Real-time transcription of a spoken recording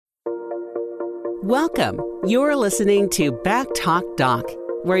Welcome. You're listening to Back Talk Doc,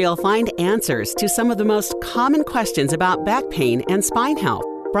 where you'll find answers to some of the most common questions about back pain and spine health.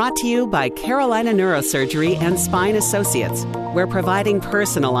 Brought to you by Carolina Neurosurgery and Spine Associates, where providing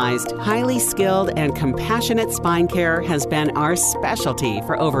personalized, highly skilled, and compassionate spine care has been our specialty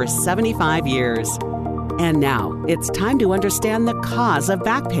for over 75 years. And now, it's time to understand the cause of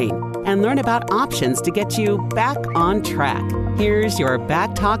back pain and learn about options to get you back on track. Here's your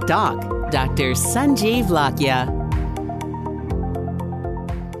Back Talk Doc, Dr. Sanjeev Lakhia.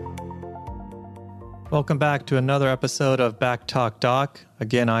 Welcome back to another episode of Back Talk Doc.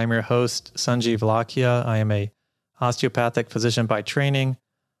 Again, I am your host, Sanjeev Lakhia. I am a osteopathic physician by training,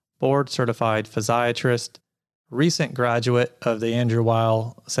 board-certified physiatrist, recent graduate of the Andrew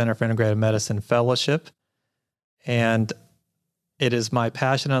Weil Center for Integrative Medicine Fellowship. And it is my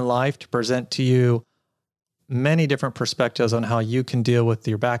passion in life to present to you many different perspectives on how you can deal with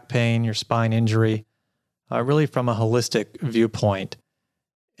your back pain, your spine injury, really from a holistic viewpoint.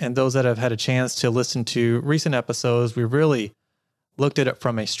 And those that have had a chance to listen to recent episodes, we really looked at it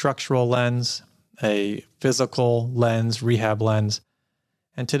from a structural lens, a physical lens, rehab lens.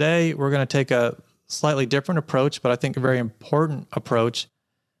 And today we're going to take a slightly different approach, but I think a very important approach,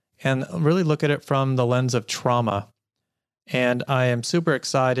 and really look at it from the lens of trauma. And I am super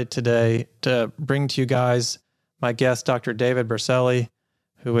excited today to bring to you guys my guest, Dr. David Berceli,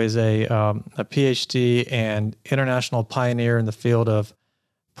 who is a PhD and international pioneer in the field of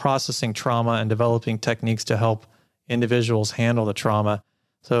processing trauma and developing techniques to help individuals handle the trauma.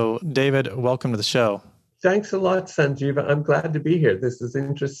 So, David, welcome to the show. Thanks a lot, Sanjeev. I'm glad to be here. This is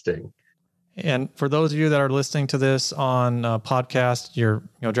interesting. And for those of you that are listening to this on a podcast, you're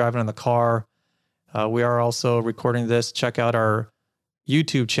driving in the car. We are also recording this. Check out our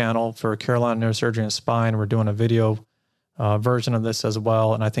YouTube channel for Carolina Neurosurgery and Spine. We're doing a video version of this as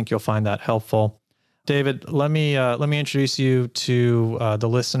well, and I think you'll find that helpful. David, let me introduce you to the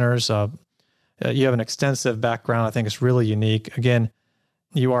listeners. You have an extensive background. I think it's really unique. Again,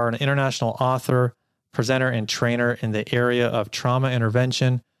 you are an international author, presenter, and trainer in the area of trauma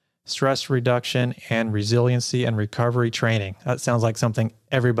intervention, stress reduction, and resiliency and recovery training. That sounds like something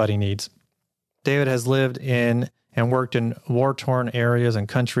everybody needs. David has lived in and worked in war-torn areas and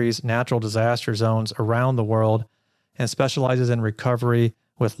countries, natural disaster zones around the world, and specializes in recovery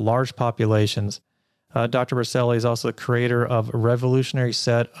with large populations. Dr. Berceli is also the creator of a revolutionary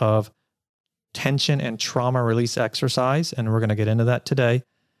set of tension and trauma release exercise, and we're going to get into that today.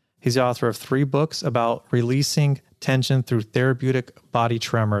 He's the author of 3 books about releasing tension through therapeutic body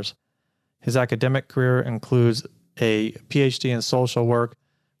tremors. His academic career includes a PhD in social work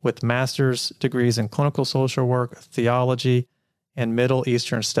with master's degrees in clinical social work, theology, and Middle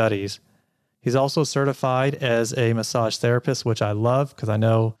Eastern studies. He's also certified as a massage therapist, which I love because I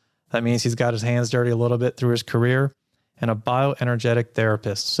know that means he's got his hands dirty a little bit through his career, and a bioenergetic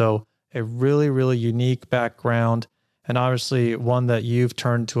therapist. So a really, really unique background, and obviously one that you've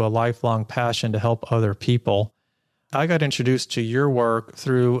turned to a lifelong passion to help other people. I got introduced to your work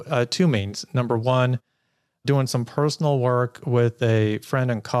through 2 means. Number one, doing some personal work with a friend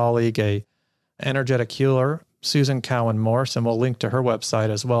and colleague, a energetic healer, Susan Cowan Morse, and we'll link to her website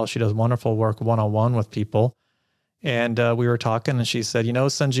as well. She does wonderful work one-on-one with people. And we were talking, and she said,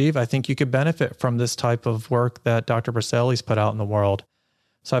 Sanjeev, I think you could benefit from this type of work that Dr. Berceli's put out in the world.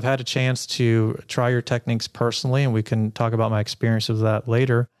 So I've had a chance to try your techniques personally, and we can talk about my experiences with that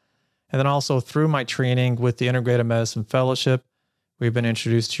later. And then also through my training with the Integrative Medicine Fellowship, we've been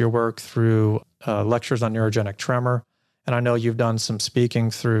introduced to your work through lectures on neurogenic tremor. And I know you've done some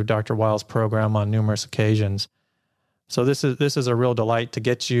speaking through Dr. Weil's program on numerous occasions. So this is a real delight to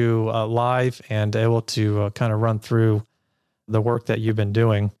get you live and able to kind of run through the work that you've been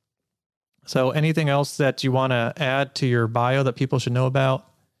doing. So anything else that you want to add to your bio that people should know about?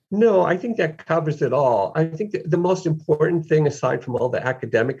 No, I think that covers it all. I think the most important thing, aside from all the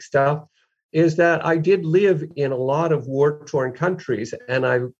academic stuff, is that I did live in a lot of war-torn countries, and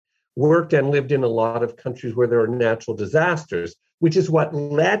I worked and lived in a lot of countries where there are natural disasters, which is what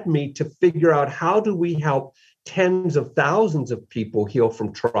led me to figure out how do we help tens of thousands of people heal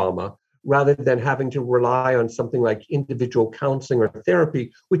from trauma rather than having to rely on something like individual counseling or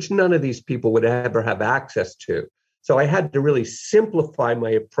therapy, which none of these people would ever have access to. So I had to really simplify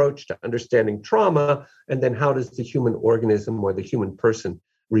my approach to understanding trauma, and then how does the human organism or the human person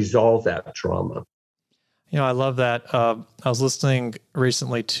resolve that trauma. I love that. I was listening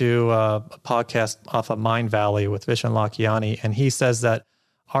recently to a podcast off of Mind Valley with Vishen Lakhiani, and he says that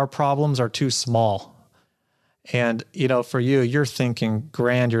our problems are too small. And, for you, you're thinking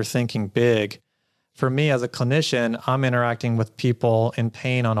grand, you're thinking big. For me as a clinician, I'm interacting with people in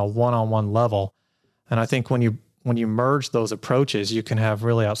pain on a one-on-one level. And I think when you merge those approaches, you can have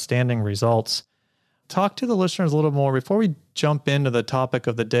really outstanding results. Talk to the listeners a little more before we jump into the topic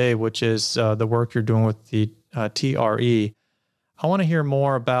of the day, which is the work you're doing with the TRE. I want to hear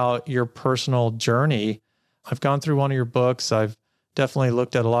more about your personal journey. I've gone through one of your books. I've definitely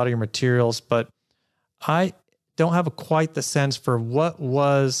looked at a lot of your materials, but I don't have quite the sense for what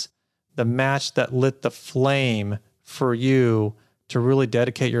was the match that lit the flame for you to really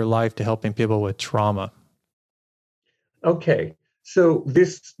dedicate your life to helping people with trauma. Okay. So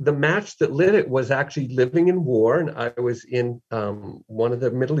the match that lit it was actually living in war. And I was in one of the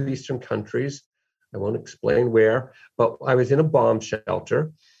Middle Eastern countries. I won't explain where, but I was in a bomb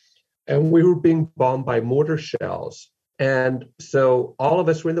shelter and we were being bombed by mortar shells. And so all of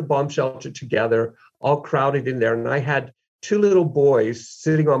us were in the bomb shelter together, all crowded in there. And I had two little boys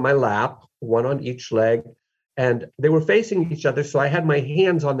sitting on my lap, one on each leg, and they were facing each other. So I had my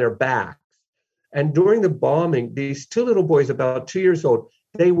hands on their backs. And during the bombing, these two little boys, about 2 years old,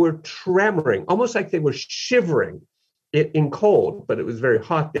 they were tremoring, almost like they were shivering in cold, but it was very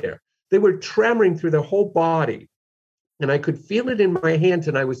hot there. They were tremoring through their whole body. And I could feel it in my hands,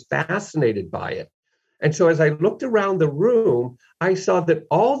 and I was fascinated by it. And so as I looked around the room, I saw that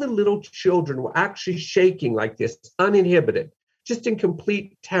all the little children were actually shaking like this, uninhibited, just in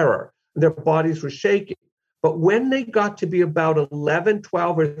complete terror. Their bodies were shaking. But when they got to be about 11,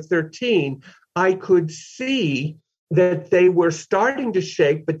 12, or 13, I could see that they were starting to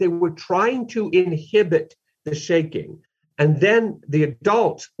shake, but they were trying to inhibit the shaking. And then the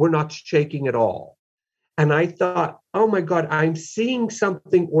adults were not shaking at all. And I thought, oh my God, I'm seeing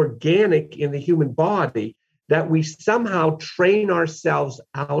something organic in the human body that we somehow train ourselves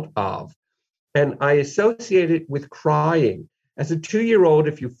out of. And I associate it with crying. As a 2-year-old,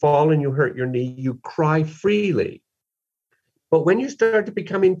 if you fall and you hurt your knee, you cry freely. But when you start to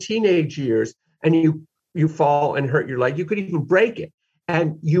become in teenage years and you fall and hurt your leg, you could even break it.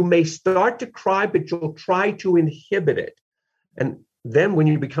 And you may start to cry, but you'll try to inhibit it. And then when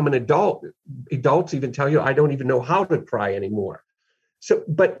you become an adult, adults even tell you, I don't even know how to cry anymore. So,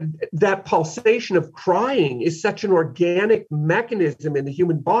 but that pulsation of crying is such an organic mechanism in the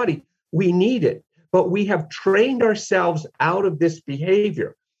human body. We need it, but we have trained ourselves out of this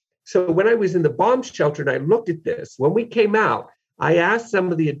behavior. So when I was in the bomb shelter and I looked at this, when we came out, I asked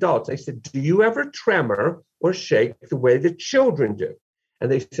some of the adults, I said, do you ever tremor or shake the way the children do?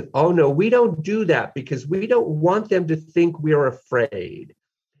 And they said, oh, no, we don't do that because we don't want them to think we're afraid.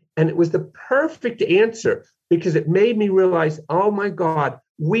 And it was the perfect answer because it made me realize, oh, my God,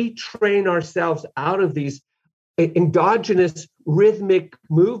 we train ourselves out of these endogenous rhythmic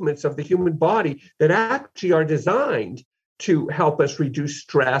movements of the human body that actually are designed to help us reduce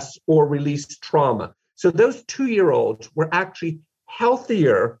stress or release trauma. So those 2-year-olds were actually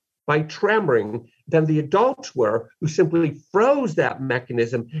healthier by tremoring than the adults were, who simply froze that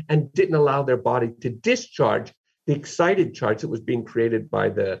mechanism and didn't allow their body to discharge the excited charge that was being created by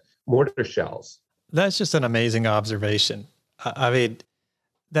the mortar shells. That's just an amazing observation. I mean,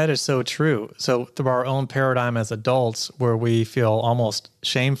 that is so true. So through our own paradigm as adults, where we feel almost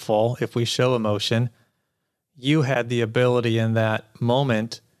shameful if we show emotion, you had the ability in that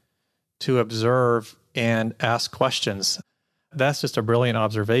moment to observe and ask questions. That's just a brilliant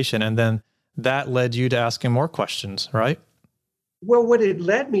observation. And then that led you to asking more questions, right? Well, what it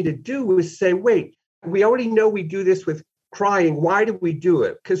led me to do was say, wait, we already know we do this with crying. Why do we do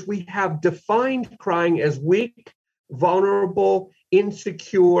it? Because we have defined crying as weak, vulnerable,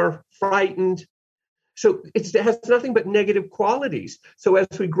 insecure, frightened. So it has nothing but negative qualities. So as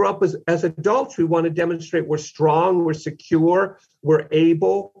we grow up as adults, we want to demonstrate we're strong, we're secure, we're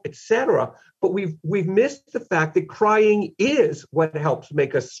able, etc. But we've missed the fact that crying is what helps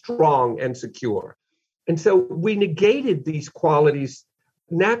make us strong and secure. And so we negated these qualities,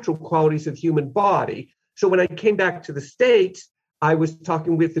 natural qualities of human body. So when I came back to the States, I was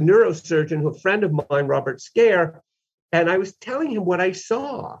talking with the neurosurgeon, a friend of mine, Robert Scare, and I was telling him what I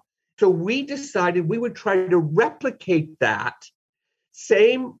saw. So we decided we would try to replicate that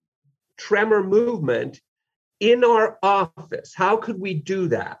same tremor movement in our office. How could we do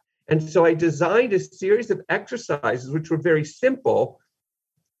that? And so I designed a series of exercises, which were very simple,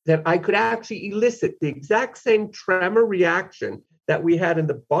 that I could actually elicit the exact same tremor reaction that we had in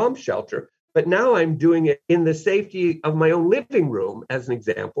the bomb shelter. But now I'm doing it in the safety of my own living room, as an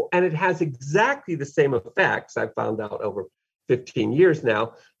example. And it has exactly the same effects. I've found out over 15 years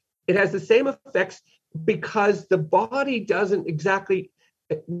now. It has the same effects because the body doesn't exactly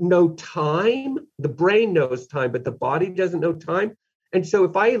know time. The brain knows time, but the body doesn't know time. And so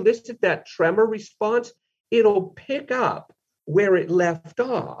if I elicit that tremor response, it'll pick up where it left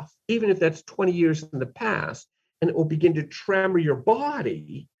off, even if that's 20 years in the past, and it will begin to tremor your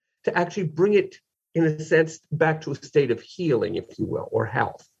body to actually bring it, in a sense, back to a state of healing, if you will, or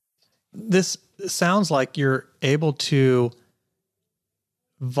health. This sounds like you're able to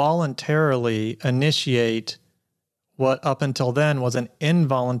voluntarily initiate what up until then was an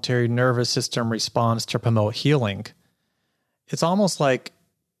involuntary nervous system response to promote healing. It's almost like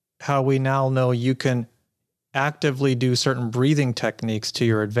how we now know you can actively do certain breathing techniques to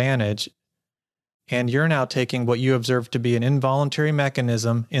your advantage. And you're now taking what you observed to be an involuntary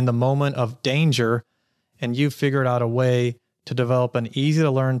mechanism in the moment of danger, and you've figured out a way to develop an easy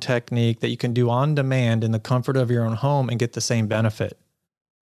to learn technique that you can do on demand in the comfort of your own home and get the same benefit.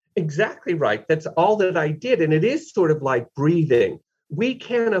 Exactly right. That's all that I did. And it is sort of like breathing. We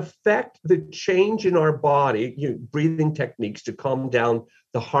can affect the change in our body, breathing techniques to calm down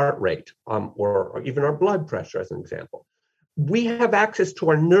the heart rate, or even our blood pressure, as an example. We have access to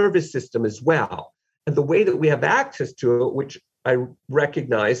our nervous system as well. And the way that we have access to it, which I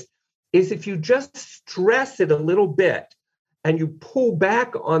recognize, is if you just stress it a little bit and you pull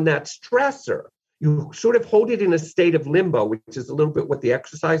back on that stressor, you sort of hold it in a state of limbo, which is a little bit what the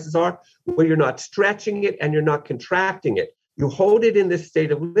exercises are, where you're not stretching it and you're not contracting it. You hold it in this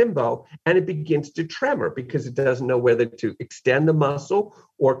state of limbo and it begins to tremor because it doesn't know whether to extend the muscle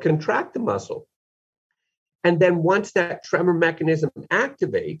or contract the muscle. And then once that tremor mechanism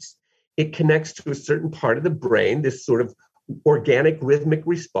activates, it connects to a certain part of the brain, this sort of organic rhythmic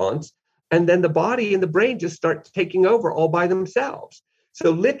response. And then the body and the brain just start taking over all by themselves.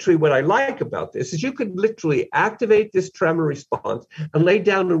 So literally what I like about this is you could literally activate this tremor response and lay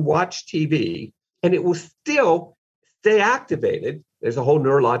down and watch TV, and it will still stay activated. There's a whole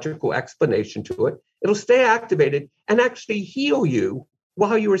neurological explanation to it. It'll stay activated and actually heal you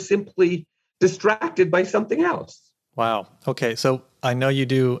while you are simply distracted by something else. Wow. Okay. So I know you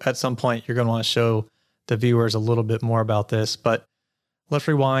do at some point, you're going to want to show the viewers a little bit more about this, but let's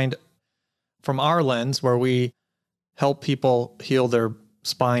rewind from our lens where we help people heal their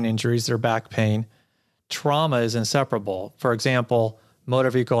spine injuries, their back pain. Trauma is inseparable. For example,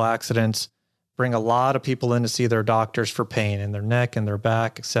 motor vehicle accidents bring a lot of people in to see their doctors for pain in their neck and their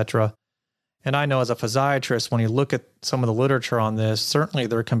back, etc. And I know as a physiatrist, when you look at some of the literature on this, certainly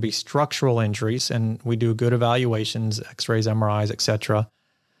there can be structural injuries, and we do good evaluations, x-rays, MRIs, etc.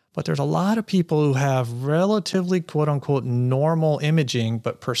 But there's a lot of people who have relatively quote unquote normal imaging,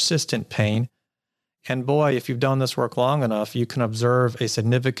 but persistent pain. And boy, if you've done this work long enough, you can observe a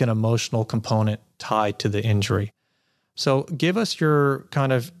significant emotional component tied to the injury. So give us your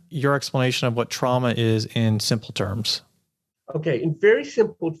explanation of what trauma is in simple terms. Okay, in very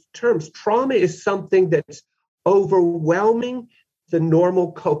simple terms, trauma is something that's overwhelming the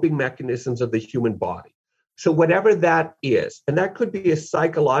normal coping mechanisms of the human body. So whatever that is, and that could be a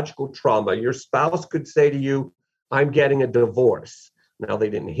psychological trauma. Your spouse could say to you, I'm getting a divorce. Now,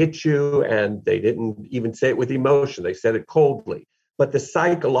 they didn't hit you and they didn't even say it with emotion. They said it coldly. But the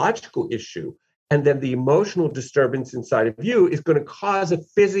psychological issue and then the emotional disturbance inside of you is going to cause a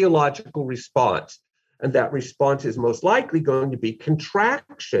physiological response. And that response is most likely going to be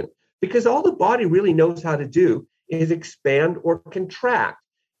contraction, because all the body really knows how to do is expand or contract.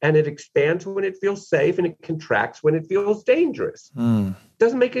 And it expands when it feels safe and it contracts when it feels dangerous.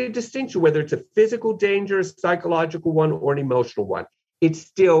 Doesn't make a distinction whether it's a physical danger, a psychological one, or an emotional one. It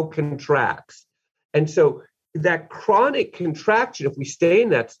still contracts. And so that chronic contraction, if we stay in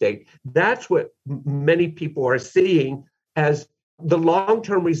that state, that's what many people are seeing as the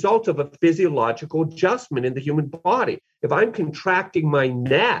long-term result of a physiological adjustment in the human body. If I'm contracting my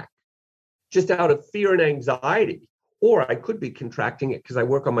neck just out of fear and anxiety, or I could be contracting it because I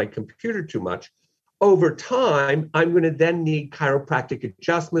work on my computer too much, over time, I'm going to then need chiropractic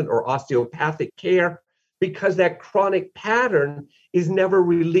adjustment or osteopathic care because that chronic pattern is never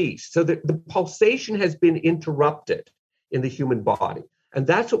released. So the pulsation has been interrupted in the human body. And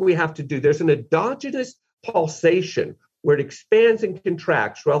that's what we have to do. There's an endogenous pulsation where it expands and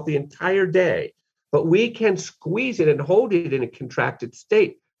contracts throughout the entire day. But we can squeeze it and hold it in a contracted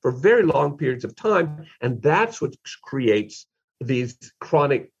state for very long periods of time. And that's what creates these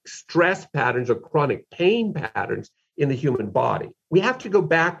chronic stress patterns or chronic pain patterns in the human body. We have to go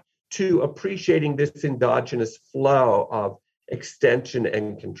back to appreciating this endogenous flow of extension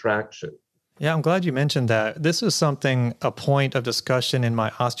and contraction. Yeah, I'm glad you mentioned that. This is a point of discussion in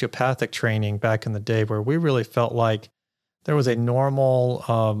my osteopathic training back in the day, where we really felt like there was a normal,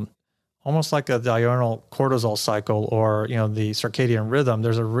 almost like a diurnal cortisol cycle, or, the circadian rhythm.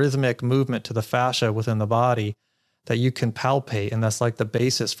 There's a rhythmic movement to the fascia within the body that you can palpate. And that's like the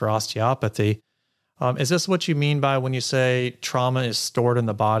basis for osteopathy. Is this what you mean by when you say trauma is stored in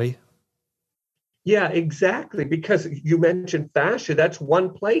the body? Yeah, exactly. Because you mentioned fascia, that's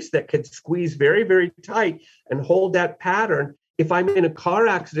one place that could squeeze very, very tight and hold that pattern. If I'm in a car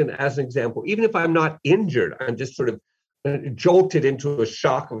accident, as an example, even if I'm not injured, I'm just sort of jolted into a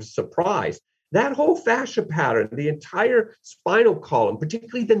shock of surprise. That whole fascia pattern, the entire spinal column,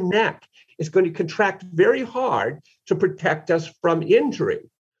 particularly the neck, is going to contract very hard to protect us from injury.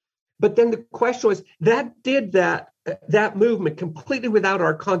 But then the question was, that movement completely without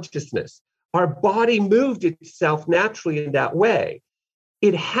our consciousness. Our body moved itself naturally in that way.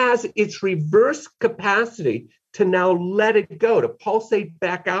 It has its reverse capacity to now let it go, to pulsate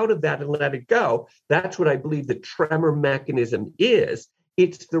back out of that and let it go. That's what I believe the tremor mechanism is.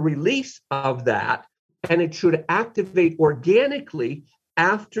 It's the release of that, and it should activate organically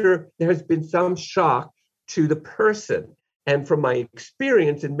after there has been some shock to the person. And from my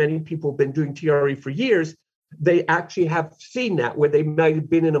experience, and many people have been doing TRE for years, they actually have seen that where they might have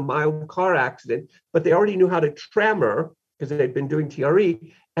been in a mild car accident, but they already knew how to tremor because they'd been doing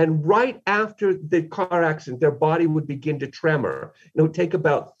TRE. And right after the car accident, their body would begin to tremor. It would take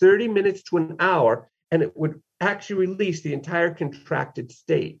about 30 minutes to an hour, and it would actually release the entire contracted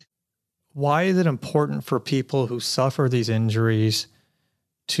state. Why is it important for people who suffer these injuries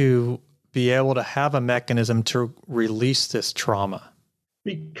to be able to have a mechanism to release this trauma?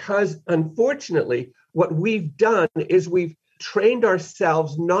 Because unfortunately, what we've done is we've trained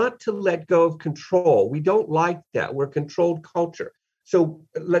ourselves not to let go of control. We don't like that. We're a controlled culture. So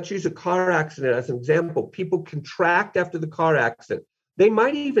let's use a car accident as an example. People contract after the car accident. They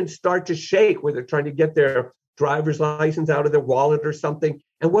might even start to shake where they're trying to get their driver's license out of their wallet or something.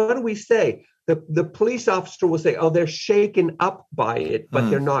 And what do we say? The police officer will say, oh, they're shaken up by it, but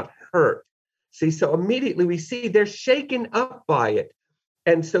they're not hurt. See, so immediately we see they're shaken up by it.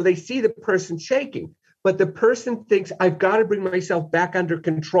 And so they see the person shaking, but the person thinks, I've got to bring myself back under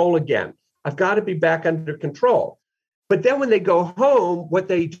control again. I've got to be back under control. But then when they go home, what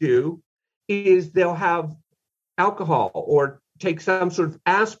they do is they'll have alcohol or take some sort of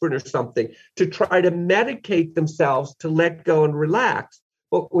aspirin or something to try to medicate themselves to let go and relax.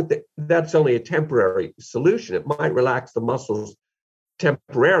 But that's only a temporary solution. It might relax the muscles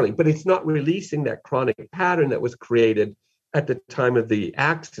temporarily, but it's not releasing that chronic pattern that was created at the time of the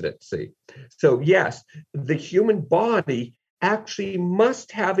accident. See, so yes, the human body actually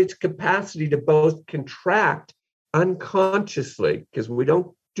must have its capacity to both contract unconsciously, because we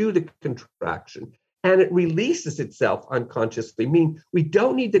don't do the contraction, and it releases itself unconsciously, meaning we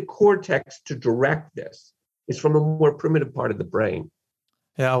don't need the cortex to direct this. It's from a more primitive part of the brain.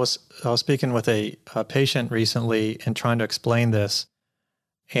 Yeah, I was speaking with a patient recently and trying to explain this,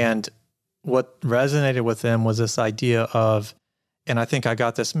 and what resonated with them was this idea of, and I think I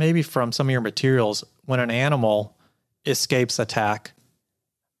got this maybe from some of your materials, when an animal escapes attack,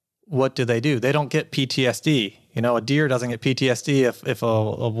 what do? They don't get PTSD. You know, a deer doesn't get PTSD if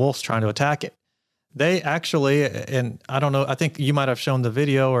a wolf's trying to attack it. They actually, and I don't know, I think you might have shown the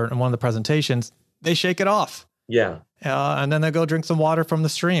video or in one of the presentations, they shake it off. Yeah. And then they go drink some water from the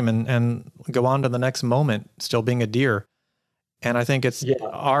stream and go on to the next moment, still being a deer. And I think it's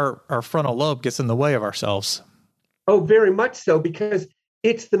our frontal lobe gets in the way of ourselves. Oh, very much so, because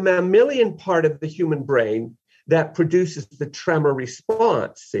it's the mammalian part of the human brain that produces the tremor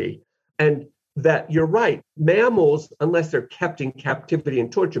response, see? And that you're right, mammals, unless they're kept in captivity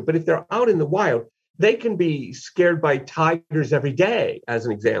and torture, but if they're out in the wild, they can be scared by tigers every day, as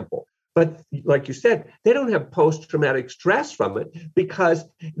an example. But like you said, they don't have post-traumatic stress from it because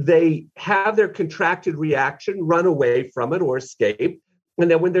they have their contracted reaction, run away from it or escape.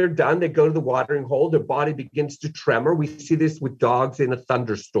 And then when they're done, they go to the watering hole, their body begins to tremor. We see this with dogs in a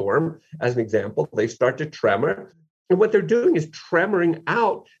thunderstorm, as an example. They start to tremor. And what they're doing is tremoring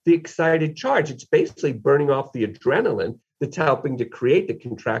out the excited charge. It's basically burning off the adrenaline that's helping to create the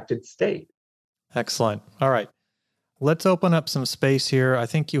contracted state. Excellent. All right. Let's open up some space here. I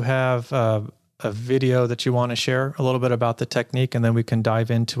think you have a video that you want to share a little bit about the technique, and then we can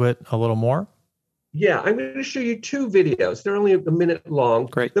dive into it a little more. Yeah, I'm going to show you two videos. They're only a minute long.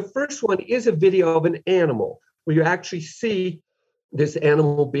 Great. The first one is a video of an animal where you actually see this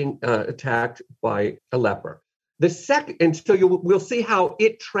animal being attacked by a leper. The second, and so we'll see how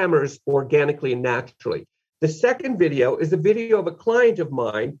it tremors organically and naturally. The second video is a video of a client of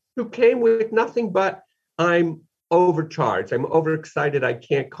mine who came with nothing but, I'm overcharged, I'm overexcited, I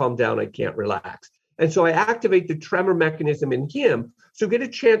can't calm down, I can't relax. And so I activate the tremor mechanism in him, so get a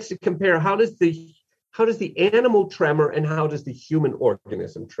chance to compare how does the animal tremor and how does the human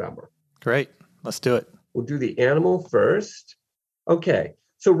organism tremor. Great. Let's do it. We'll do the animal first. Okay.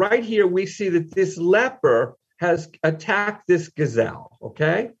 So right here, we see that this leopard has attacked this gazelle,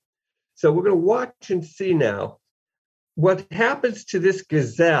 okay? So we're going to watch and see now. What happens to this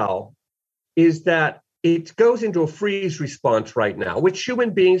gazelle is that it goes into a freeze response right now, which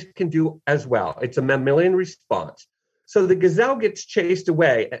human beings can do as well. It's a mammalian response. So the gazelle gets chased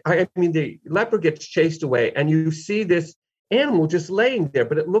away. The leopard gets chased away, and you see this animal just laying there,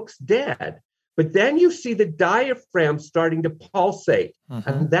 but it looks dead. But then you see the diaphragm starting to pulsate,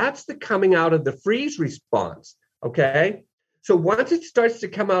 and that's the coming out of the freeze response, okay? So once it starts to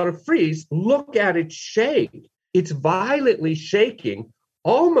come out of freeze, look at it shake. It's violently shaking,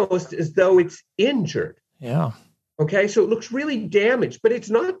 almost as though it's injured. Yeah. Okay, so it looks really damaged, but it's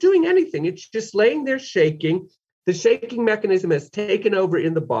not doing anything. It's just laying there shaking. The shaking mechanism has taken over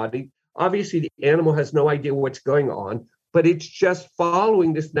in the body. Obviously, the animal has no idea what's going on, but it's just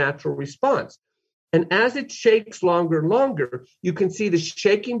following this natural response. And as it shakes longer and longer, you can see the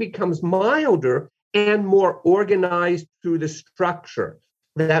shaking becomes milder and more organized through the structure.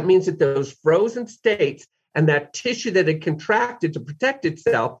 That means that those frozen states and that tissue that had contracted to protect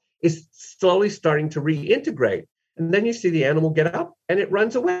itself is slowly starting to reintegrate. And then you see the animal get up and it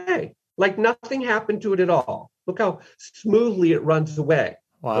runs away like nothing happened to it at all. Look how smoothly it runs away.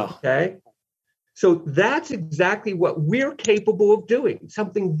 Wow. Okay. So that's exactly what we're capable of doing.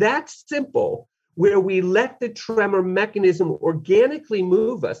 Something that simple, where we let the tremor mechanism organically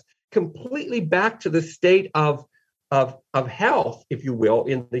move us completely back to the state of health, if you will,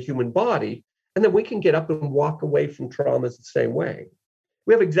 in the human body. And then we can get up and walk away from traumas the same way.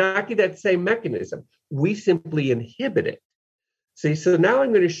 We have exactly that same mechanism. We simply inhibit it. See, so now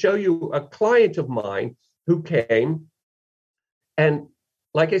I'm going to show you a client of mine who came, and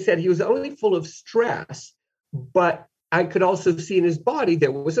like I said, he was only full of stress, but I could also see in his body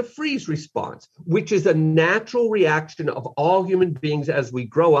there was a freeze response, which is a natural reaction of all human beings as we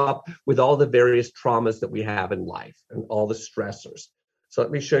grow up with all the various traumas that we have in life and all the stressors. So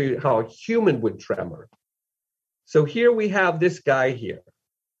let me show you how a human would tremor. So here we have this guy here.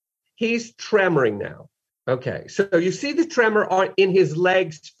 He's tremoring now. Okay, so you see the tremor in his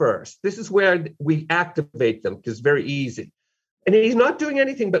legs first. This is where we activate them because it's very easy. And he's not doing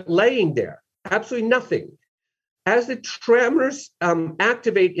anything but laying there, absolutely nothing. As the tremors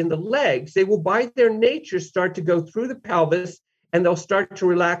activate in the legs, they will, by their nature, start to go through the pelvis, and they'll start to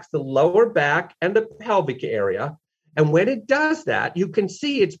relax the lower back and the pelvic area. And when it does that, you can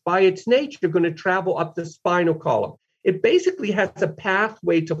see it's by its nature going to travel up the spinal column. It basically has a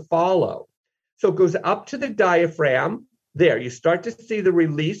pathway to follow. So it goes up to the diaphragm. There, you start to see the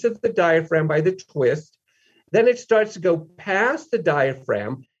release of the diaphragm by the twist. Then it starts to go past the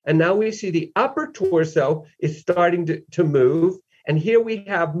diaphragm. And now we see the upper torso is starting to move. And here we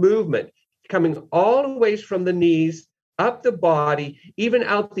have movement coming all the way from the knees, up the body, even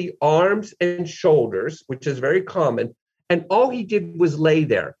out the arms and shoulders, which is very common. And all he did was lay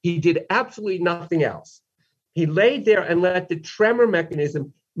there. He did absolutely nothing else. He laid there and let the tremor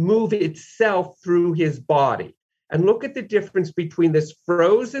mechanism move itself through his body. And look at the difference between this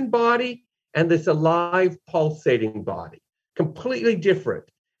frozen body and this alive pulsating body. Completely different.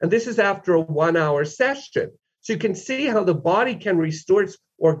 And this is after a 1-hour session. So you can see how the body can restore its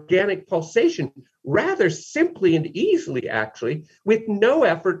organic pulsation rather simply and easily, actually, with no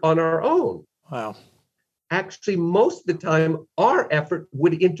effort on our own. Wow. Actually, most of the time, our effort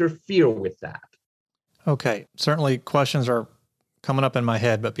would interfere with that. Okay. Certainly questions are coming up in my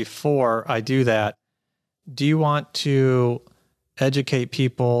head, but before I do that, do you want to educate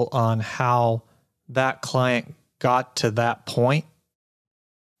people on how that client got to that point?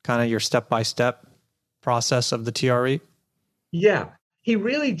 Kind of your step-by-step process of the TRE? Yeah. He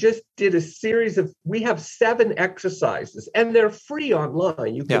really just did a series of, we have 7 exercises, and they're free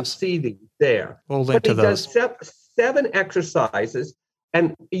online. You can see these there. We'll link to those. He does 7 exercises,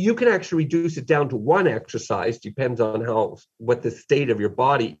 and you can actually reduce it down to 1 exercise, depends on what the state of your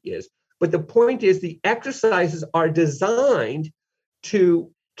body is. But the point is the exercises are designed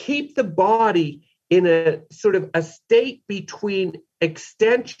to keep the body in a sort of a state between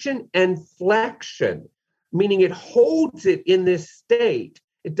extension and flexion, meaning it holds it in this state.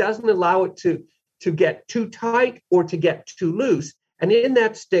 It doesn't allow it to get too tight or to get too loose. And in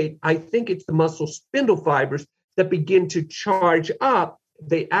that state, I think it's the muscle spindle fibers that begin to charge up.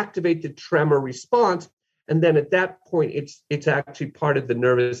 They activate the tremor response. And then at that point, it's actually part of the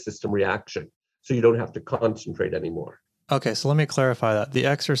nervous system reaction. So you don't have to concentrate anymore. Okay, so let me clarify that. The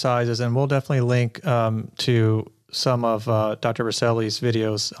exercises, and we'll definitely link to some of Dr. Berceli's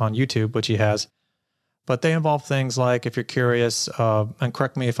videos on YouTube, which he has, but they involve things like, if you're curious, and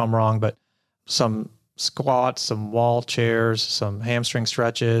correct me if I'm wrong, but some squats, some wall chairs, some hamstring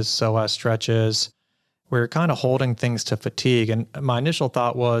stretches, psoas stretches. We're kind of holding things to fatigue. And my initial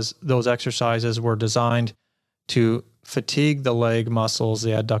thought was those exercises were designed to fatigue the leg muscles,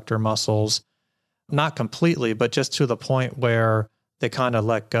 the adductor muscles, not completely, but just to the point where they kind of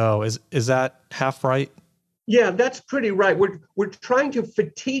let go. Is that half right? Yeah, that's pretty right. We're trying to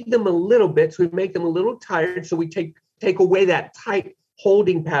fatigue them a little bit, so we make them a little tired. So we take away that tight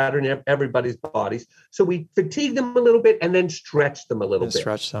holding pattern of everybody's bodies. So we fatigue them a little bit and then stretch them a little bit.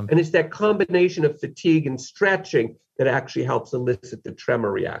 Stretch them. And it's that combination of fatigue and stretching that actually helps elicit the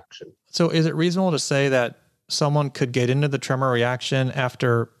tremor reaction. So is it reasonable to say that someone could get into the tremor reaction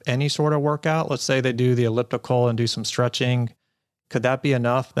after any sort of workout? Let's say they do the elliptical and do some stretching. Could that be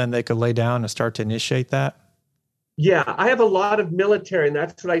enough? Then they could lay down and start to initiate that? Yeah, I have a lot of military, and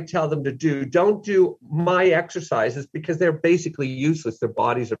that's what I tell them to do. Don't do my exercises because they're basically useless. Their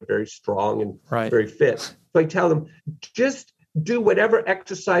bodies are very strong and very fit. So I tell them, just do whatever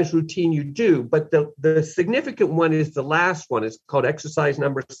exercise routine you do. But the significant one is the last one. It's called exercise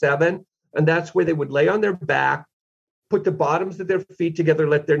number 7. And that's where they would lay on their back, put the bottoms of their feet together,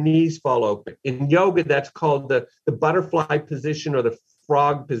 let their knees fall open. In yoga, that's called the butterfly position or the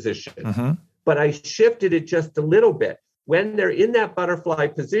frog position. Mm-hmm. But I shifted it just a little bit. When they're in that butterfly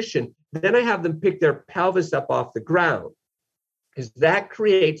position, then I have them pick their pelvis up off the ground, because that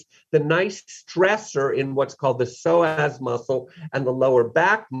creates the nice stressor in what's called the psoas muscle and the lower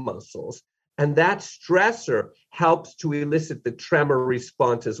back muscles. And that stressor helps to elicit the tremor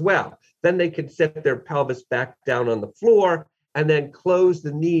response as well. Then they can set their pelvis back down on the floor and then close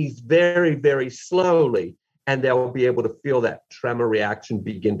the knees very, very slowly. And they'll be able to feel that tremor reaction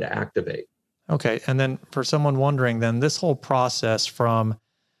begin to activate. Okay. And then for someone wondering, then this whole process from,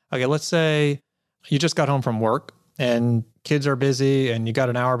 okay, let's say you just got home from work and kids are busy and you got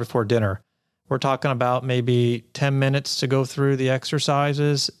an hour before dinner. We're talking about maybe 10 minutes to go through the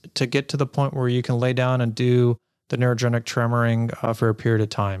exercises to get to the point where you can lay down and do the neurogenic tremoring for a period of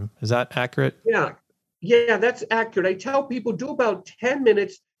time. Is that accurate? Yeah, that's accurate. I tell people do about 10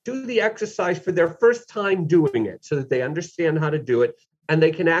 minutes, do the exercise for their first time doing it so that they understand how to do it and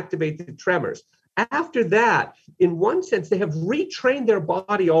they can activate the tremors. After that, in one sense, they have retrained their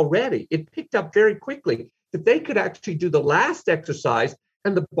body already. It picked up very quickly that they could actually do the last exercise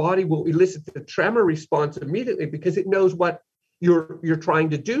and the body will elicit the tremor response immediately because it knows what you're trying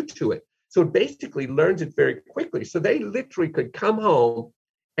to do to it. So it basically learns it very quickly. So they literally could come home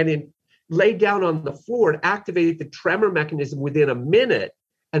and lay down on the floor and activate the tremor mechanism within a minute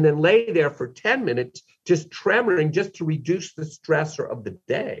and then lay there for 10 minutes just tremoring just to reduce the stressor of the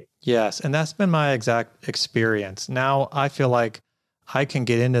day. Yes, and that's been my exact experience. Now I feel like I can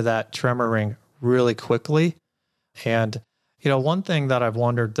get into that tremoring really quickly. And one thing that I've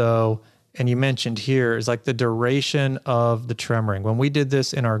wondered though, and you mentioned here, is like the duration of the tremoring. When we did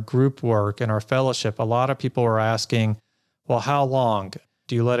this in our group work, in our fellowship, a lot of people were asking, well, how long?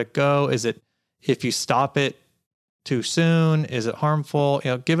 Do you let it go? Is it, if you stop it too soon? Is it harmful?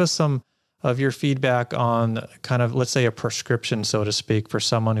 Give us some of your feedback on kind of, let's say, a prescription, so to speak, for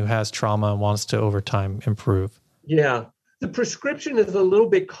someone who has trauma and wants to over time improve. Yeah. The prescription is a little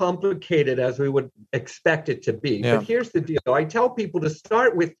bit complicated as we would expect it to be. Yeah. But here's the deal. I tell people to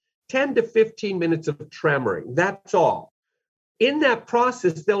start with 10 to 15 minutes of tremoring. That's all. In that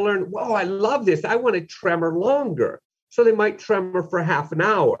process, they'll learn, whoa, I love this. I want to tremor longer. So they might tremor for half an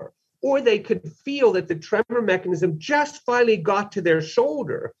hour. Or they could feel that the tremor mechanism just finally got to their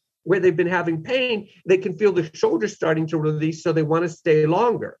shoulder where they've been having pain. They can feel the shoulder starting to release, so they want to stay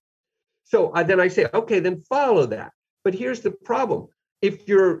longer. So then I say, okay, then follow that. But here's the problem. If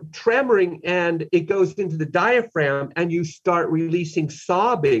you're tremoring and it goes into the diaphragm and you start releasing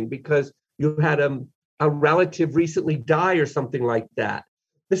sobbing because you had a relative recently die or something like that,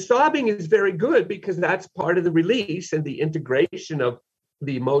 the sobbing is very good because that's part of the release and the integration of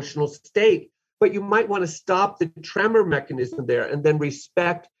the emotional state. But you might want to stop the tremor mechanism there and then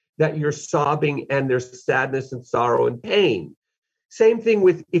respect that you're sobbing and there's sadness and sorrow and pain. Same thing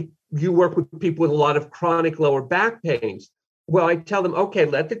with if you work with people with a lot of chronic lower back pains. Well, I tell them, okay,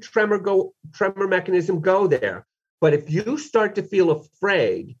 let the tremor mechanism go there. But if you start to feel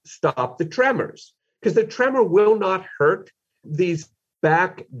afraid, stop the tremors, because the tremor will not hurt these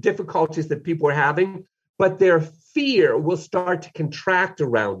back difficulties that people are having, but their fear will start to contract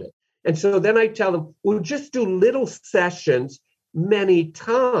around it. And so then I tell them, we'll just do little sessions many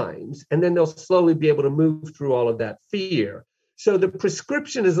times, and then they'll slowly be able to move through all of that fear. So the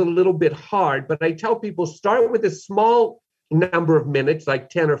prescription is a little bit hard, but I tell people start with a small number of minutes, like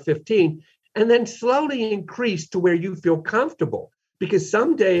 10 or 15, and then slowly increase to where you feel comfortable. Because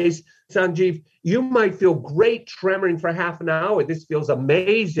some days, Sanjeev, you might feel great tremoring for half an hour. This feels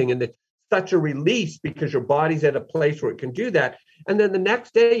amazing. And it's such a release because your body's at a place where it can do that. And then the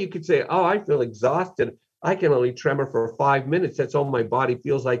next day you could say, oh, I feel exhausted. I can only tremor for 5 minutes. That's all my body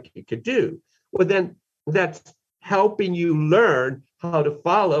feels like it could do. Well, then that's helping you learn how to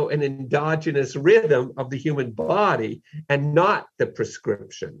follow an endogenous rhythm of the human body and not the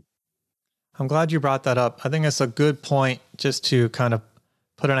prescription. I'm glad you brought that up. I think it's a good point just to kind of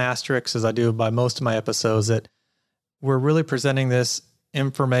put an asterisk, as I do by most of my episodes, that we're really presenting this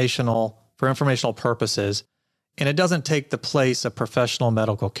for informational purposes. And it doesn't take the place of professional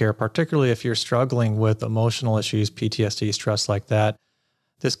medical care, particularly if you're struggling with emotional issues, PTSD, stress like that.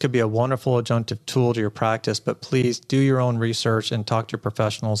 This could be a wonderful adjunctive tool to your practice, but please do your own research and talk to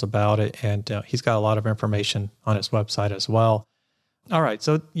professionals about it. And he's got a lot of information on his website as well. All right.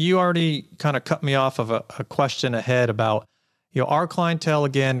 So you already kind of cut me off of a question ahead about, our clientele,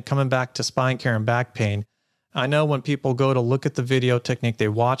 again, coming back to spine care and back pain. I know when people go to look at the video technique, they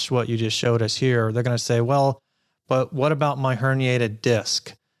watch what you just showed us here, they're going to say, well, but what about my herniated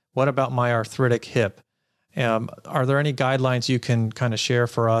disc? What about my arthritic hip? Are there any guidelines you can kind of share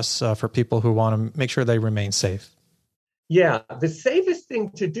for us, for people who want to make sure they remain safe? Yeah, the safest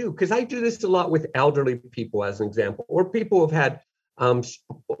thing to do, because I do this a lot with elderly people, as an example, or people who've had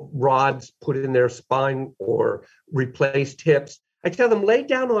rods put in their spine or replaced hips. I tell them, lay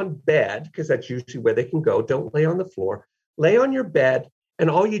down on bed, because that's usually where they can go. Don't lay on the floor. Lay on your bed, and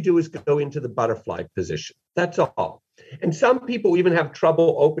all you do is go into the butterfly position. That's all. And some people even have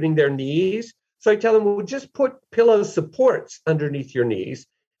trouble opening their knees. So I tell them, well, just put pillow supports underneath your knees,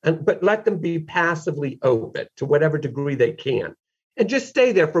 but let them be passively open to whatever degree they can. And just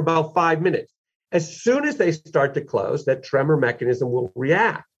stay there for about 5 minutes. As soon as they start to close, that tremor mechanism will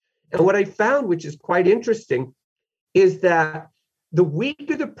react. And what I found, which is quite interesting, is that the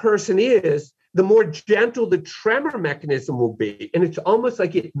weaker the person is, the more gentle the tremor mechanism will be. And it's almost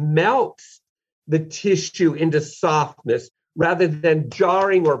like it melts the tissue into softness rather than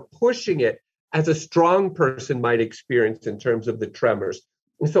jarring or pushing it as a strong person might experience in terms of the tremors.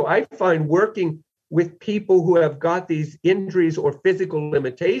 And so I find working with people who have got these injuries or physical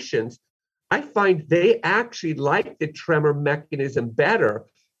limitations, I find they actually like the tremor mechanism better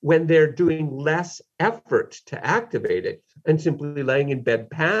when they're doing less effort to activate it and simply laying in bed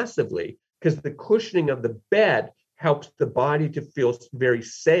passively, because the cushioning of the bed helps the body to feel very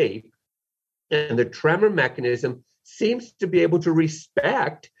safe. And the tremor mechanism seems to be able to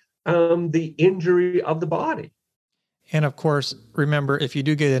respect the injury of the body. And of course, remember, if you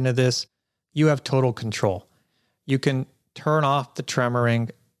do get into this, you have total control. You can turn off the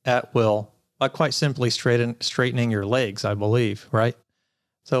tremoring at will by quite simply straightening your legs, I believe, right?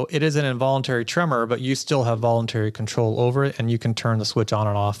 So it is an involuntary tremor, but you still have voluntary control over it, and you can turn the switch on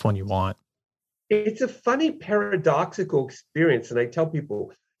and off when you want. It's a funny paradoxical experience. And I tell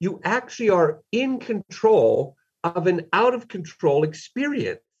people, you actually are in control of an out of control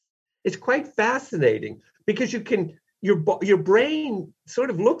experience. It's quite fascinating because your brain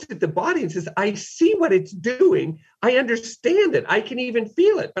sort of looks at the body and says, I see what it's doing. I understand it. I can even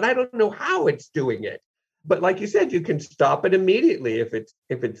feel it, but I don't know how it's doing it. But like you said, you can stop it immediately if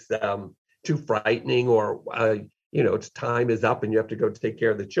it's too frightening or its time is up and you have to go take care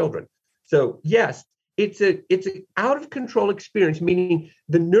of the children. So yes, it's an out of control experience, meaning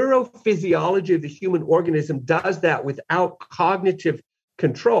the neurophysiology of the human organism does that without cognitive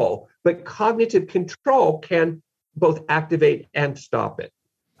control, but cognitive control can both activate and stop it.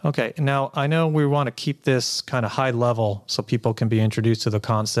 Okay. Now, I know we want to keep this kind of high level so people can be introduced to the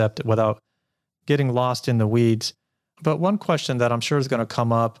concept without getting lost in the weeds. But one question that I'm sure is going to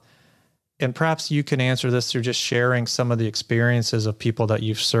come up, and perhaps you can answer this through just sharing some of the experiences of people that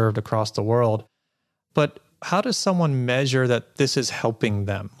you've served across the world. But how does someone measure that this is helping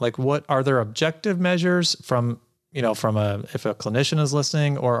them? Like, what are there objective measures if a clinician is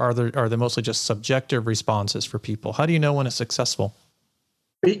listening, or are they mostly just subjective responses for people? How do you know when it's successful?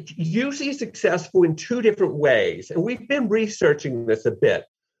 It's usually successful in two different ways. And we've been researching this a bit.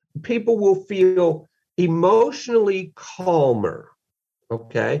 People will feel emotionally calmer.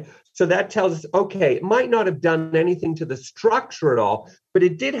 Okay. So that tells us, okay, it might not have done anything to the structure at all, but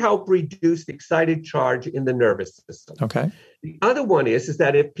it did help reduce the excited charge in the nervous system. Okay. The other one is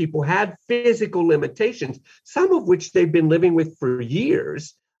that if people had physical limitations, some of which they've been living with for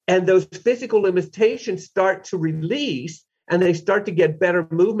years, and those physical limitations start to release, and they start to get better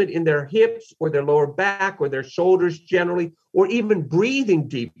movement in their hips or their lower back or their shoulders generally, or even breathing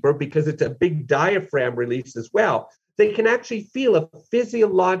deeper because it's a big diaphragm release as well, they can actually feel a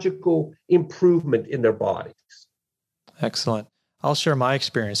physiological improvement in their bodies. Excellent. I'll share my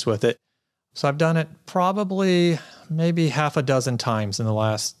experience with it. So I've done it probably maybe half a dozen times in the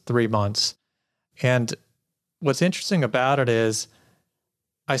last 3 months. And what's interesting about it is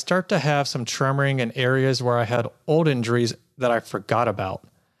I start to have some tremoring in areas where I had old injuries that I forgot about.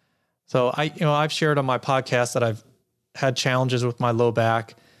 So I've shared on my podcast that I've had challenges with my low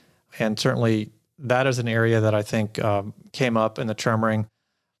back, and certainly that is an area that I think came up in the tremoring.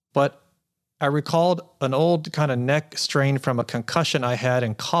 But I recalled an old kind of neck strain from a concussion I had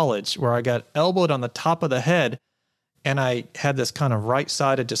in college where I got elbowed on the top of the head, and I had this kind of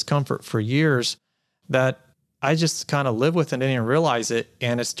right-sided discomfort for years that I just kind of lived with and didn't even realize it.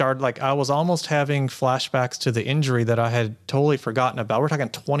 And it started like I was almost having flashbacks to the injury that I had totally forgotten about. We're talking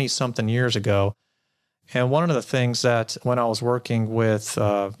 20 something years ago. And one of the things that when I was working with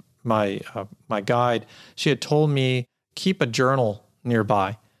my guide, she had told me, keep a journal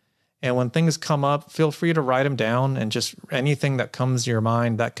nearby. And when things come up, feel free to write them down, and just anything that comes to your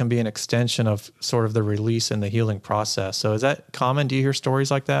mind, that can be an extension of sort of the release and the healing process. So is that common? Do you hear stories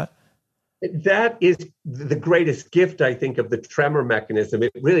like that? That is the greatest gift, I think, of the tremor mechanism.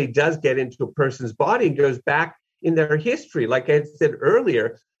 It really does get into a person's body and goes back in their history. Like I said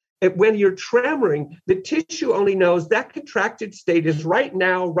earlier, when you're tremoring, the tissue only knows that contracted state is right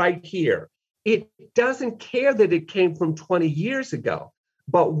now, right here. It doesn't care that it came from 20 years ago.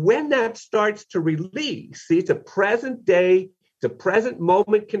 But when that starts to release, see, it's a present day, it's a present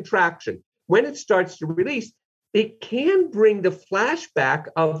moment contraction. When it starts to release, it can bring the flashback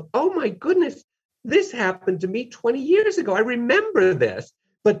of, oh my goodness, this happened to me 20 years ago. I remember this.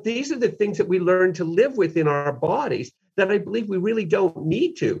 But these are the things that we learn to live with in our bodies that I believe we really don't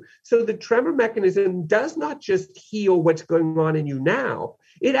need to. So the tremor mechanism does not just heal what's going on in you now.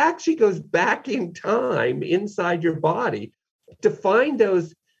 It actually goes back in time inside your body to find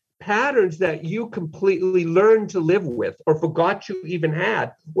those patterns that you completely learned to live with or forgot you even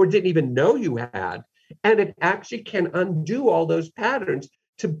had or didn't even know you had. And it actually can undo all those patterns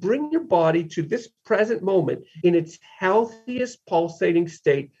to bring your body to this present moment in its healthiest pulsating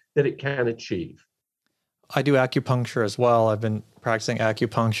state that it can achieve. I do acupuncture as well. I've been practicing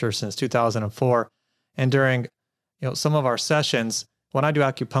acupuncture since 2004. And during some of our sessions, when I do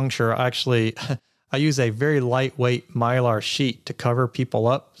acupuncture, I use a very lightweight mylar sheet to cover people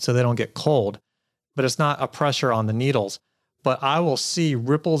up so they don't get cold. But it's not a pressure on the needles. But I will see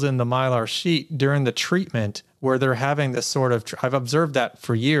ripples in the mylar sheet during the treatment where they're having this sort of, I've observed that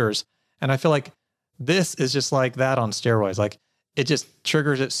for years. And I feel like this is just like that on steroids. Like it just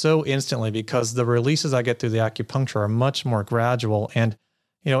triggers it so instantly because the releases I get through the acupuncture are much more gradual. And,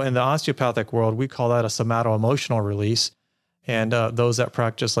 in the osteopathic world, we call that a somato-emotional release. And those that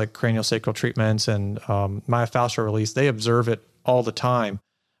practice like craniosacral treatments and myofascial release, they observe it all the time.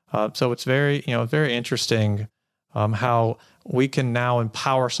 So it's very, very interesting how we can now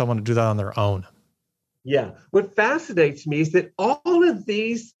empower someone to do that on their own. Yeah. What fascinates me is that all of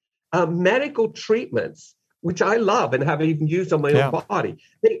these medical treatments, which I love and have even used on my own body,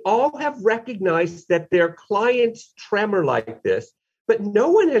 they all have recognized that their clients tremor like this, but no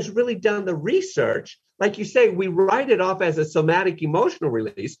one has really done the research. Like you say, we write it off as a somatic emotional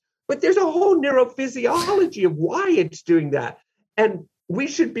release, but there's a whole neurophysiology of why it's doing that. And we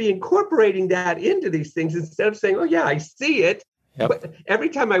should be incorporating that into these things instead of saying, oh, yeah, I see it. Yep. But every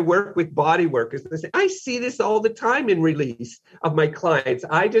time I work with body workers, they say, I see this all the time in release of my clients.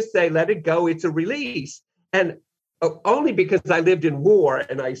 I just say, let it go. It's a release. And only because I lived in war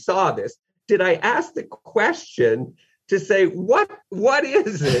and I saw this, did I ask the question to say, what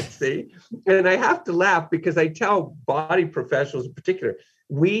is it? See? And I have to laugh because I tell body professionals in particular,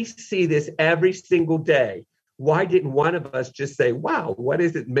 we see this every single day. Why didn't one of us just say, wow, what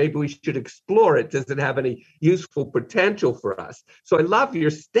is it? Maybe we should explore it. Does it have any useful potential for us? So I love your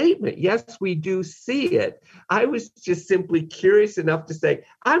statement. Yes, we do see it. I was just simply curious enough to say,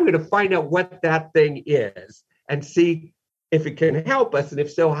 I'm going to find out what that thing is and see if it can help us. And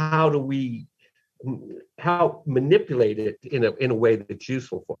if so, how manipulate it in a way that's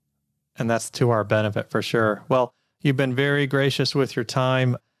useful for us. And that's to our benefit for sure. Well, you've been very gracious with your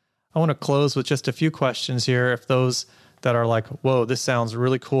time. I want to close with just a few questions here. If those that are like, whoa, this sounds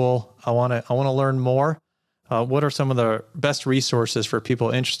really cool, I want to learn more. What are some of the best resources for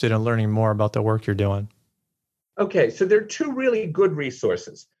people interested in learning more about the work you're doing? Okay, so there are two really good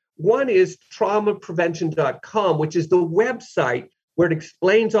resources. One is traumaprevention.com, which is the website where it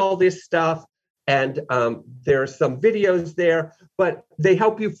explains all this stuff. And there are some videos there, but they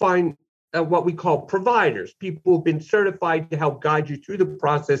help you find what we call providers, people who've been certified to help guide you through the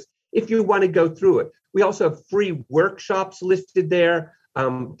process if you want to go through it. We also have free workshops listed there,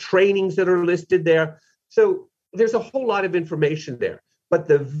 trainings that are listed there. So there's a whole lot of information there. But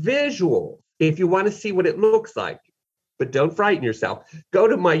the visual, if you want to see what it looks like, but don't frighten yourself, go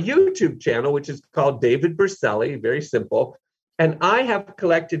to my YouTube channel, which is called David Berceli, very simple. And I have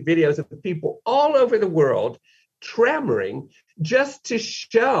collected videos of people all over the world tremoring just to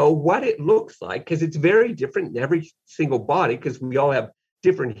show what it looks like, because it's very different in every single body, because we all have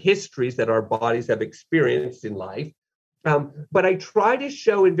different histories that our bodies have experienced in life. But I try to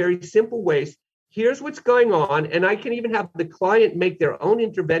show in very simple ways, here's what's going on. And I can even have the client make their own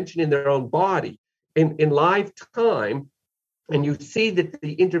intervention in their own body in live time. And you see that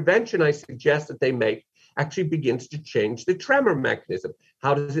the intervention I suggest that they make actually begins to change the tremor mechanism.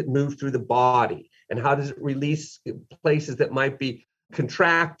 How does it move through the body? And how does it release places that might be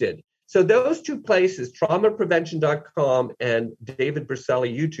contracted? So those two places, traumaprevention.com and David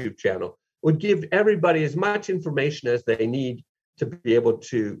Berceli YouTube channel, would give everybody as much information as they need to be able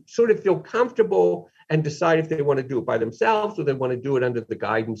to sort of feel comfortable and decide if they want to do it by themselves or they want to do it under the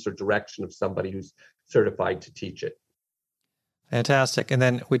guidance or direction of somebody who's certified to teach it. Fantastic. And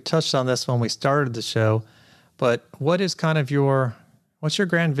then we touched on this when we started the show, but what's your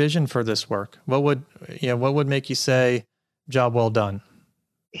grand vision for this work? What would make you say, job well done?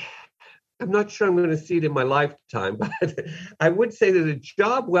 I'm not sure I'm going to see it in my lifetime, but I would say that a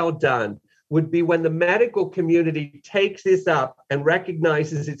job well done would be when the medical community takes this up and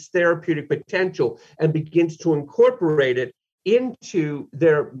recognizes its therapeutic potential and begins to incorporate it into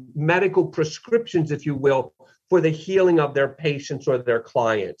their medical prescriptions, if you will, for the healing of their patients or their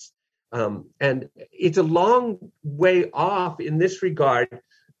clients. And it's a long way off in this regard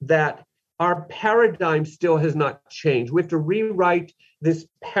that our paradigm still has not changed. We have to rewrite this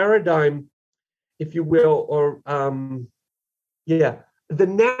paradigm, if you will, or the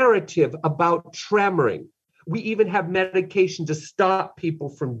narrative about tremoring. We even have medication to stop people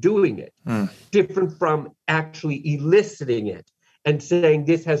from doing it, different from actually eliciting it and saying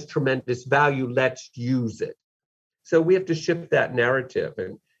this has tremendous value, let's use it. So we have to shift that narrative,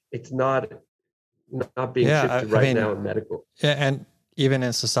 and it's not being shifted now in medical. Yeah, and even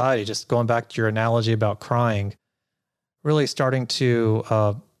in society, just going back to your analogy about crying, really starting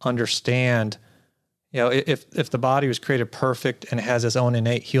to understand, if the body was created perfect and has its own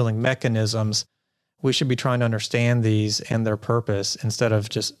innate healing mechanisms, we should be trying to understand these and their purpose instead of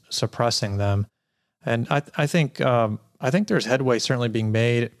just suppressing them. And I think there's headway certainly being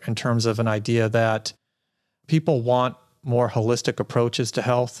made in terms of an idea that people want more holistic approaches to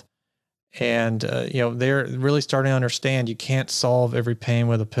health. And, they're really starting to understand you can't solve every pain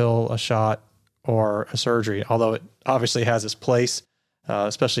with a pill, a shot, or a surgery, although it obviously has its place,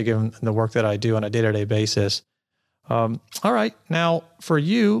 especially given the work that I do on a day-to-day basis. All right. Now, for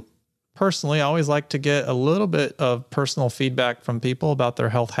you personally, I always like to get a little bit of personal feedback from people about their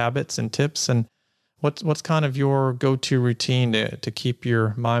health habits and tips. And what's kind of your go-to routine to keep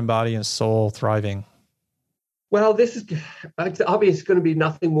your mind, body, and soul thriving? Well, it's obviously going to be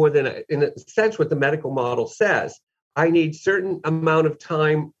nothing more than, in a sense, what the medical model says. I need certain amount of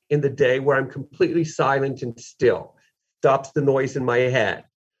time in the day where I'm completely silent and still, stops the noise in my head.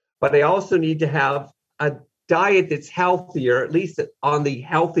 But I also need to have a diet that's healthier, at least on the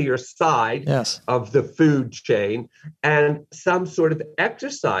healthier side of the food chain, and some sort of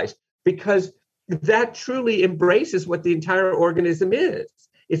exercise, because that truly embraces what the entire organism is.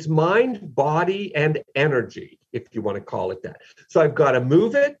 It's mind, body, and energy, if you want to call it that. So I've got to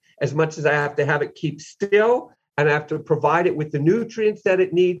move it as much as I have to have it keep still, and I have to provide it with the nutrients that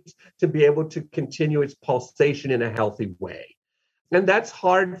it needs to be able to continue its pulsation in a healthy way. And that's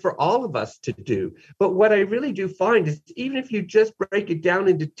hard for all of us to do. But what I really do find is even if you just break it down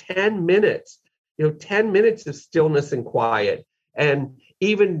into 10 minutes, 10 minutes of stillness and quiet, and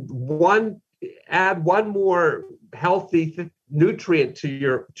even add one more healthy nutrient to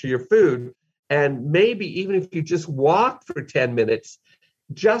your food, and maybe even if you just walk for 10 minutes,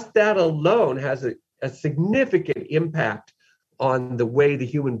 just that alone has a significant impact on the way the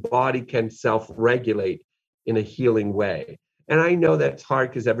human body can self-regulate in a healing way. And I know that's hard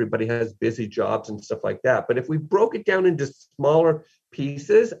because everybody has busy jobs and stuff like that. But if we broke it down into smaller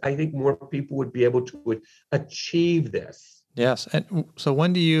pieces, I think more people would be able to achieve this. Yes. And so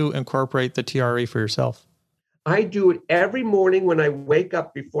when do you incorporate the TRE for yourself? I do it every morning when I wake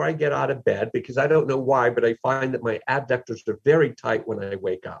up before I get out of bed, because I don't know why, but I find that my adductors are very tight when I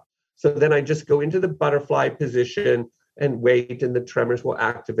wake up. So then I just go into the butterfly position and wait, and the tremors will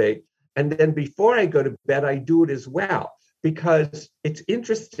activate. And then before I go to bed, I do it as well, because it's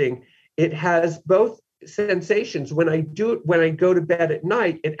interesting. It has both sensations. When I do it, when I go to bed at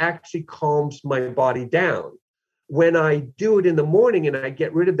night, it actually calms my body down. when I do it in the morning and I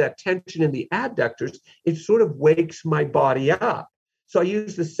get rid of that tension in the adductors, it sort of wakes my body up. So I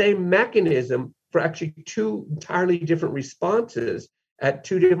use the same mechanism for actually two entirely different responses at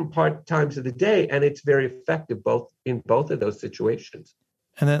two different times of the day, and it's very effective in both of those situations.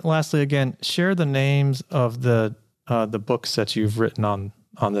 And then lastly, again, share the names of the books that you've written on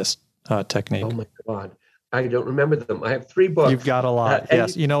this technique. Oh my God, I don't remember them. I have 3 books. You've got a lot.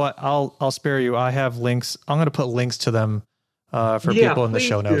 Yes. You know what? I'll spare you. I have links. I'm going to put links to them for people in the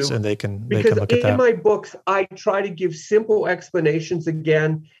show notes, and they can look at that. Because in my books, I try to give simple explanations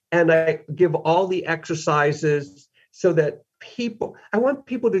again, and I give all the exercises so that I want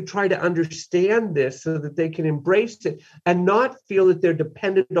people to try to understand this so that they can embrace it and not feel that they're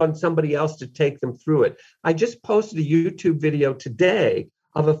dependent on somebody else to take them through it. I just posted a YouTube video today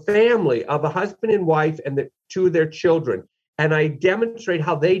of a family, of a husband and wife and 2 of their children. And I demonstrate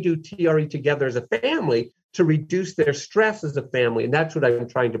how they do TRE together as a family to reduce their stress as a family. And that's what I'm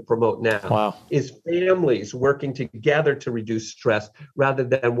trying to promote now. Wow. Is families working together to reduce stress rather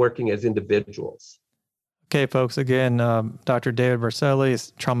than working as individuals. Okay, folks, again, Dr. David Berceli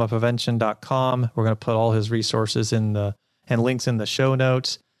is traumaprevention.com. We're going to put all his resources and links in the show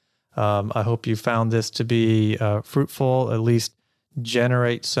notes. I hope you found this to be fruitful, at least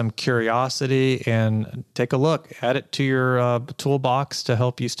generate some curiosity and take a look. Add it to your toolbox to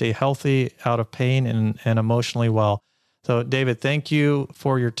help you stay healthy, out of pain, and emotionally well. So, David, thank you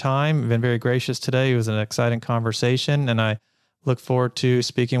for your time. You've been very gracious today. It was an exciting conversation, and I look forward to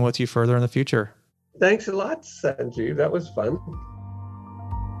speaking with you further in the future. Thanks a lot, Sanjeev. That was fun.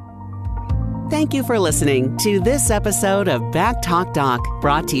 Thank you for listening to this episode of Back Talk Doc,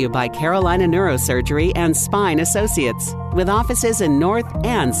 brought to you by Carolina Neurosurgery and Spine Associates, with offices in North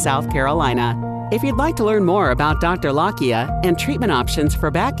and South Carolina. If you'd like to learn more about Dr. Lakia and treatment options for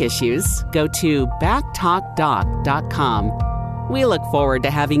back issues, go to backtalkdoc.com. We look forward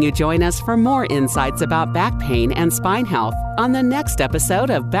to having you join us for more insights about back pain and spine health on the next episode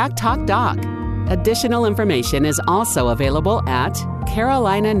of Back Talk Doc. Additional information is also available at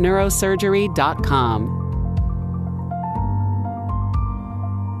carolinaneurosurgery.com.